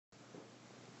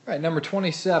All right, number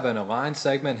 27, a line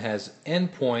segment has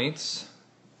endpoints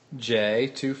J,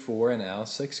 2, 4, and L,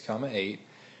 6, 8.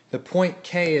 The point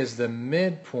K is the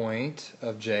midpoint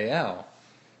of JL.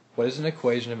 What is an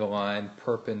equation of a line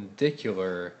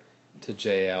perpendicular to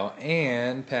JL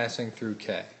and passing through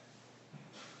K?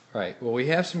 All right, well, we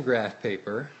have some graph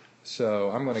paper,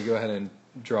 so I'm going to go ahead and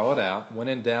draw it out. When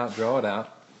in doubt, draw it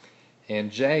out.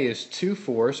 And J is 2,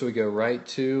 4, so we go right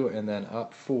 2 and then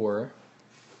up 4.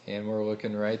 And we're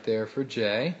looking right there for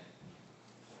J.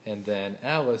 And then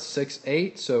L is 6,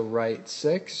 8, so right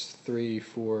 6, 3,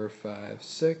 4, 5,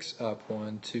 6, up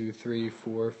 1, 2, 3,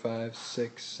 4, 5,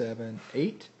 6, 7,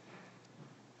 8.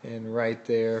 And right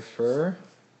there for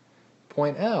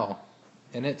point L.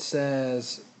 And it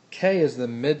says K is the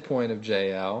midpoint of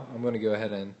JL. I'm going to go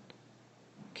ahead and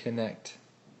connect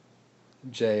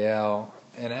JL.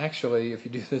 And actually, if you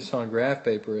do this on graph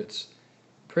paper, it's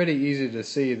pretty easy to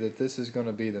see that this is going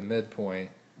to be the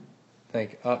midpoint.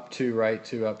 Think up 2, right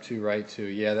 2, up 2, right 2.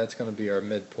 Yeah, that's going to be our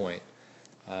midpoint.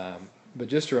 But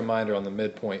just a reminder on the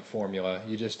midpoint formula,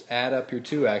 you just add up your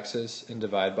two x's and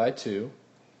divide by 2.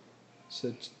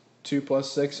 So 2 plus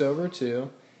 6 over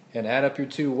 2. And add up your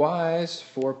two y's,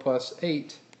 4 plus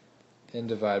 8, and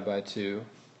divide by 2.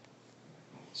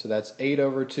 So that's 8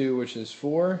 over 2, which is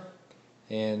 4,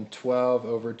 and 12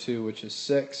 over 2, which is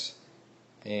 6.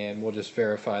 And we'll just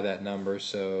verify that number.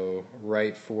 So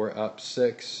right 4, up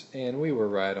 6, and we were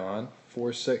right on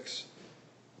 4, 6.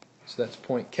 So that's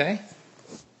point K.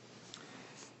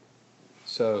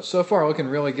 So far looking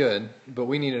really good, but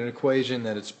we need an equation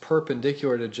that is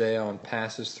perpendicular to JL and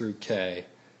passes through K.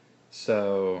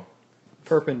 So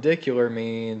perpendicular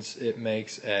means it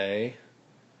makes a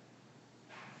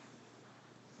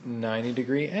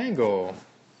 90-degree angle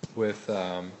with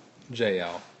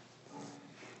JL.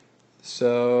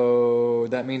 So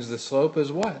that means the slope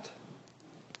is what?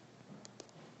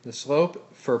 The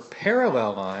slope for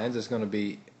parallel lines is going to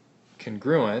be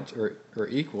congruent or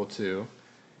equal to.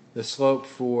 The slope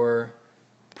for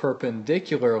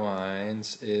perpendicular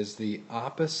lines is the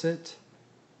opposite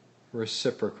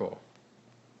reciprocal.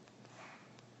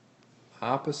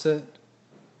 Opposite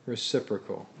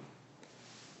reciprocal.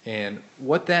 And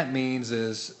what that means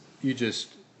is you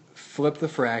just flip the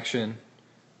fraction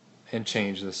and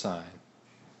change the sign.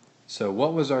 So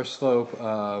what was our slope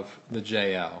of the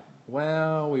JL?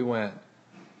 Well, we went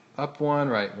up 1,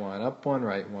 right 1, up 1,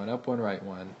 right 1, up 1, right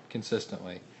 1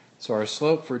 consistently. So our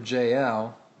slope for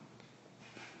JL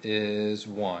is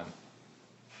 1.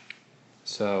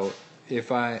 So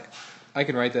if I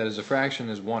can write that as a fraction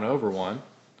as 1 over 1.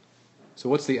 So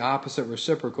what's the opposite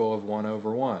reciprocal of 1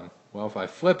 over 1? Well, if I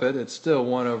flip it, it's still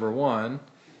 1 over 1,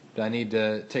 but I need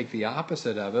to take the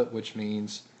opposite of it, which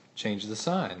means change the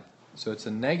sign. So it's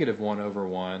a negative 1 over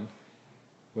 1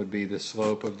 would be the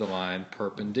slope of the line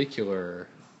perpendicular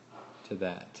to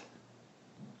that.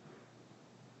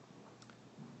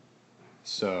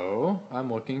 So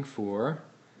I'm looking for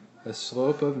a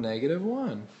slope of negative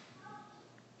 1.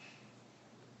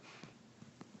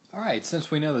 Alright,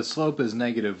 since we know the slope is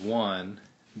negative 1,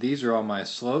 these are all my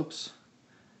slopes.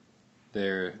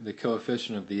 They're the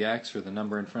coefficient of the x, or the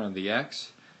number in front of the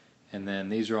x. And then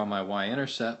these are all my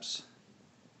y-intercepts.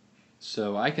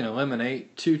 So I can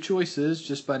eliminate two choices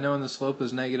just by knowing the slope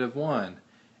is negative 1.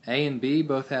 A and B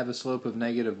both have a slope of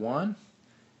negative 1.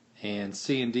 And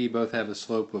C and D both have a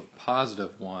slope of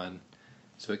positive 1.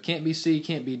 So it can't be C,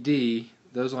 can't be D.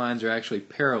 Those lines are actually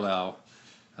parallel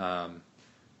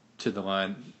to the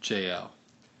line JL.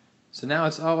 So now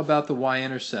it's all about the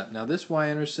y-intercept. Now this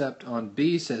y-intercept on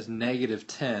B says negative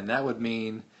 10. That would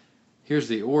mean, here's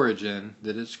the origin,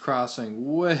 that it's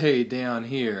crossing way down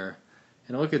here.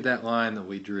 And look at that line that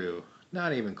we drew.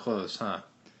 Not even close, huh?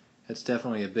 That's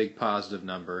definitely a big positive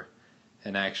number.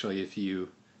 And actually, if you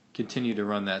continue to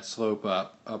run that slope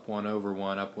up 1 over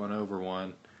 1, up 1 over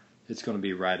 1, it's going to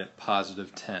be right at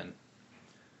positive 10.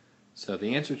 So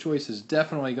the answer choice is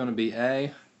definitely going to be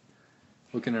A,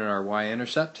 looking at our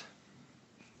y-intercept.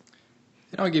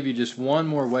 And I'll give you just one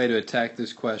more way to attack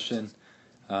this question.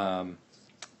 For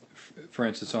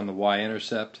instance, on the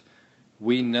y-intercept,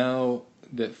 we know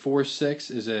that 4, 6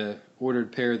 is an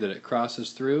ordered pair that it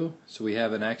crosses through, so we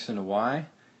have an x and a y.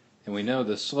 And we know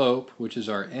the slope, which is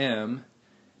our m,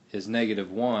 is negative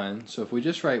 1. So if we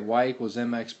just write y equals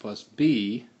mx plus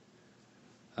b,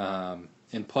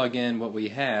 and plug in what we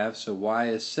have, so y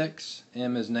is 6,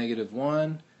 m is negative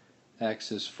 1,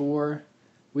 x is 4,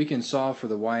 we can solve for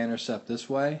the y-intercept this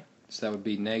way. So that would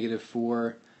be negative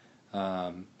 4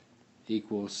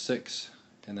 equals 6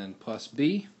 and then plus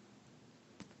b.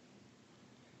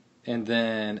 And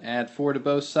then add 4 to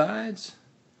both sides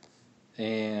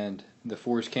and the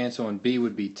 4's cancel, and b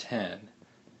would be 10.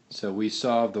 So we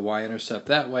solved the y-intercept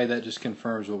that way. That just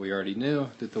confirms what we already knew,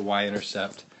 that the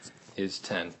y-intercept is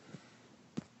 10.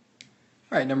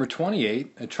 Alright, number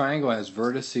 28, a triangle has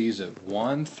vertices of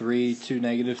 1, 3, 2,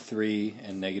 negative 3,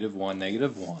 and negative 1,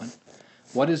 negative 1.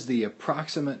 What is the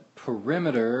approximate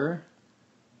perimeter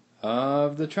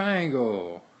of the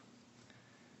triangle?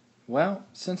 Well,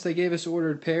 since they gave us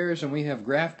ordered pairs and we have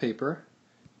graph paper,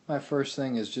 my first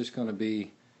thing is just going to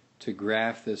be to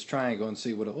graph this triangle and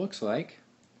see what it looks like.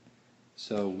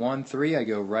 So 1, 3, I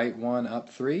go right 1, up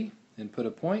 3, and put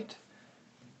a point.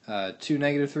 2,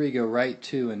 negative 3, go right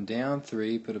 2 and down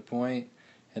 3, put a point.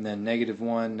 And then negative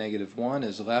 1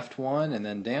 is left 1 and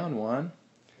then down 1.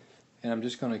 And I'm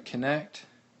just going to connect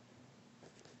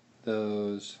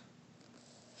those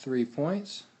 3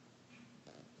 points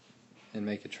and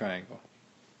make a triangle.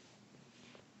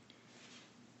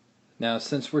 Now,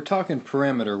 since we're talking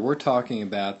perimeter, we're talking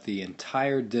about the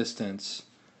entire distance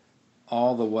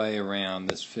all the way around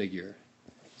this figure.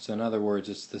 So in other words,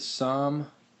 it's the sum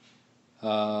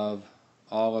of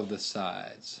all of the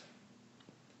sides.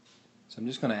 So I'm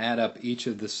just going to add up each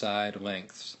of the side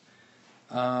lengths.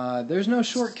 There's no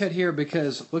shortcut here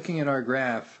because looking at our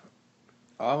graph,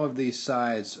 all of these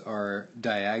sides are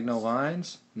diagonal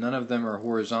lines. None of them are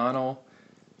horizontal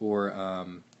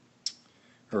or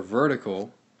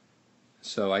vertical.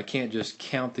 So I can't just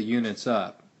count the units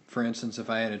up. For instance, if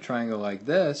I had a triangle like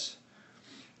this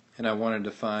and I wanted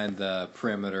to find the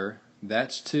perimeter,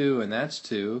 that's 2 and that's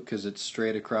 2 because it's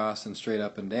straight across and straight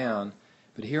up and down.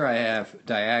 But here I have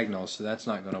diagonals, so that's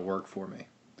not going to work for me.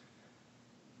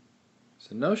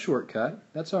 So no shortcut.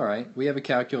 That's alright. We have a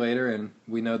calculator and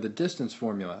we know the distance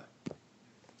formula.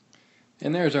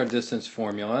 And there's our distance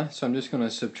formula. So I'm just going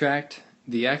to subtract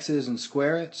the x's and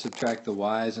square it, subtract the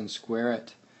y's and square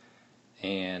it,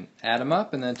 and add them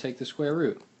up and then take the square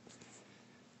root.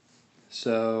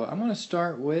 So I'm going to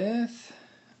start with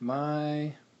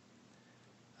my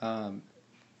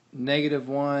negative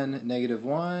 1,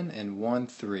 and 1,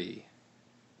 3.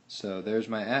 So there's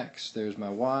my x, there's my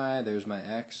y, there's my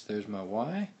x, there's my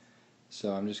y.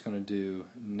 So I'm just going to do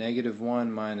negative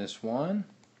 1 minus 1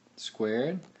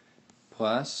 squared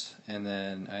plus, and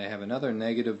then I have another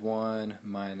negative 1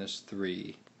 minus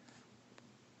 3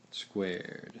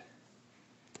 squared.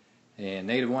 And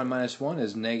negative 1 minus 1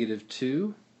 is negative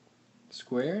 2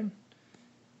 squared.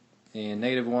 And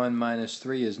negative 1 minus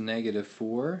 3 is negative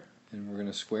 4. And we're going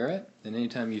to square it. And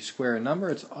anytime you square a number,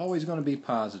 it's always going to be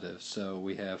positive. So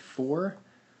we have 4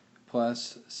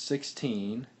 plus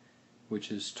 16,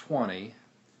 which is 20.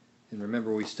 And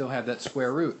remember, we still have that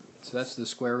square root. So that's the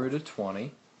square root of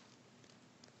 20.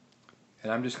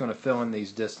 And I'm just going to fill in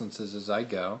these distances as I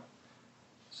go.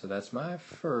 So that's my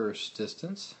first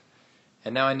distance.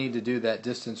 And now I need to do that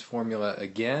distance formula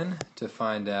again to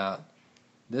find out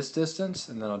this distance,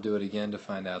 and then I'll do it again to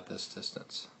find out this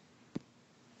distance.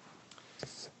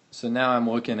 So now I'm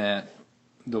looking at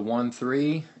the 1,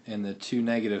 3 and the 2,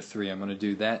 negative 3. I'm going to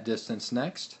do that distance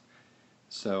next.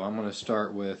 So I'm going to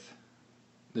start with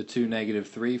the 2, negative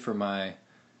 3 for my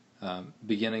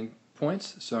beginning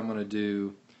points. So I'm going to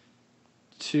do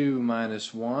 2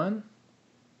 minus 1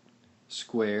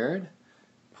 squared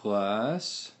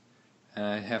plus, and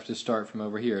I have to start from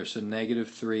over here, so negative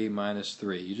 3 minus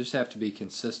 3. You just have to be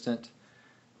consistent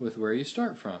with where you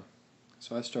start from.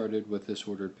 So I started with this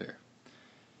ordered pair.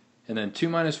 And then 2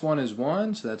 minus 1 is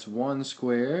 1, so that's 1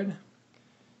 squared,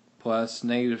 plus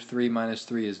negative 3 minus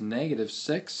 3 is negative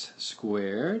 6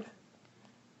 squared.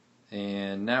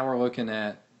 And now we're looking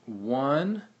at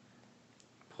 1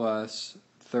 plus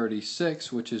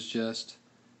 36, which is just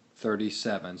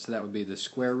 37. So that would be the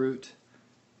square root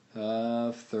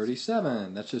of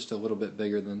 37. That's just a little bit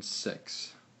bigger than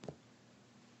 6.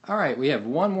 Alright, we have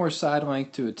one more side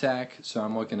length to attack, so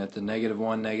I'm looking at the negative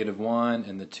 1,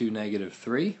 and the 2, negative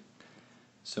 3.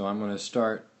 So I'm going to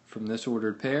start from this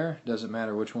ordered pair, doesn't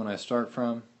matter which one I start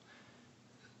from,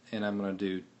 and I'm going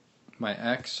to do my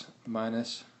x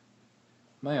minus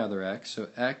my other x. So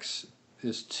x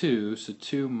is 2, so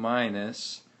 2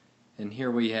 minus, and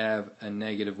here we have a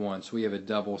negative 1, so we have a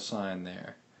double sign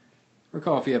there.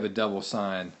 Recall, if you have a double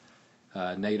sign,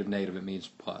 negative, negative, it means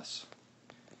plus.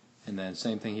 And then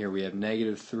same thing here, we have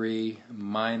negative 3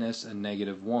 minus a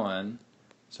negative 1,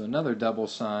 so another double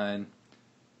sign.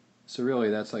 So really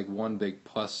that's like one big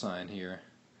plus sign here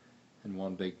and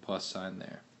one big plus sign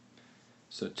there.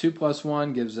 So 2 plus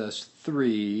 1 gives us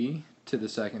 3 to the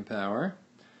second power,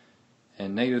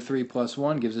 and negative 3 plus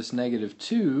 1 gives us negative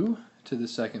 2 to the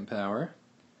second power.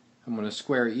 I'm going to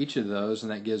square each of those,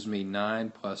 and that gives me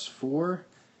 9 plus 4,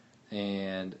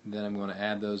 and then I'm going to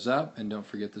add those up, and don't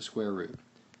forget the square root.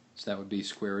 So that would be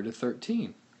square root of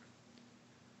 13.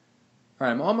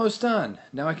 Alright, I'm almost done.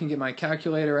 Now I can get my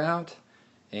calculator out,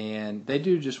 and they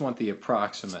do just want the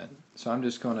approximate. So I'm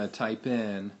just going to type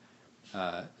in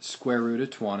square root of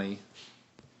 20.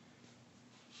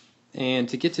 And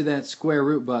to get to that square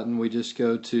root button, we just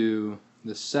go to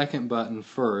the second button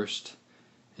first,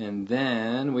 and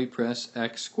then we press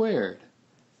x squared.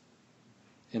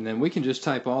 And then we can just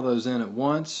type all those in at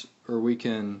once, or we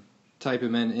can type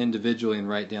them in individually and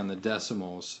write down the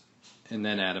decimals and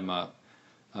then add them up.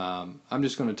 I'm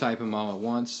just going to type them all at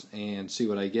once and see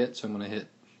what I get. So I'm going to hit,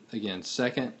 again,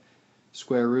 second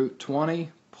square root 20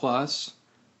 plus,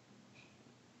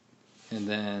 and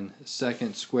then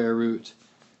second square root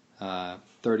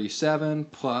 37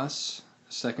 plus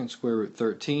second square root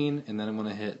 13, and then I'm going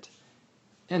to hit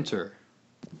enter.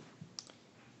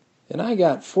 And I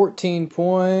got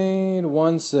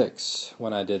 14.16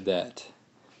 when I did that.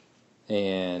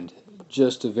 And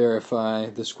just to verify,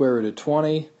 the square root of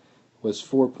 20 was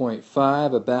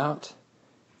 4.5 about.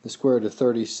 The square root of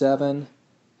 37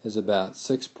 is about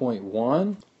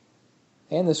 6.1.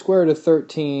 And the square root of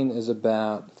 13 is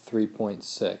about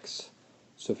 3.6.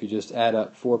 So if you just add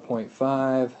up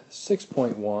 4.5,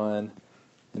 6.1,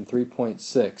 and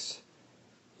 3.6,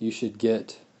 you should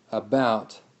get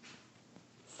about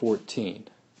 14.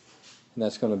 And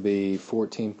that's going to be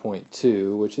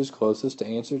 14.2, which is closest to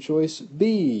answer choice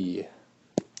B.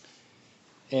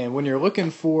 And when you're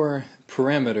looking for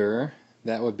perimeter,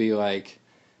 that would be like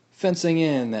fencing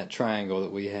in that triangle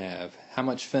that we have. How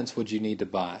much fence would you need to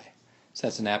buy? So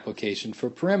that's an application for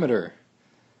perimeter.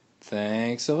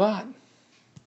 Thanks a lot.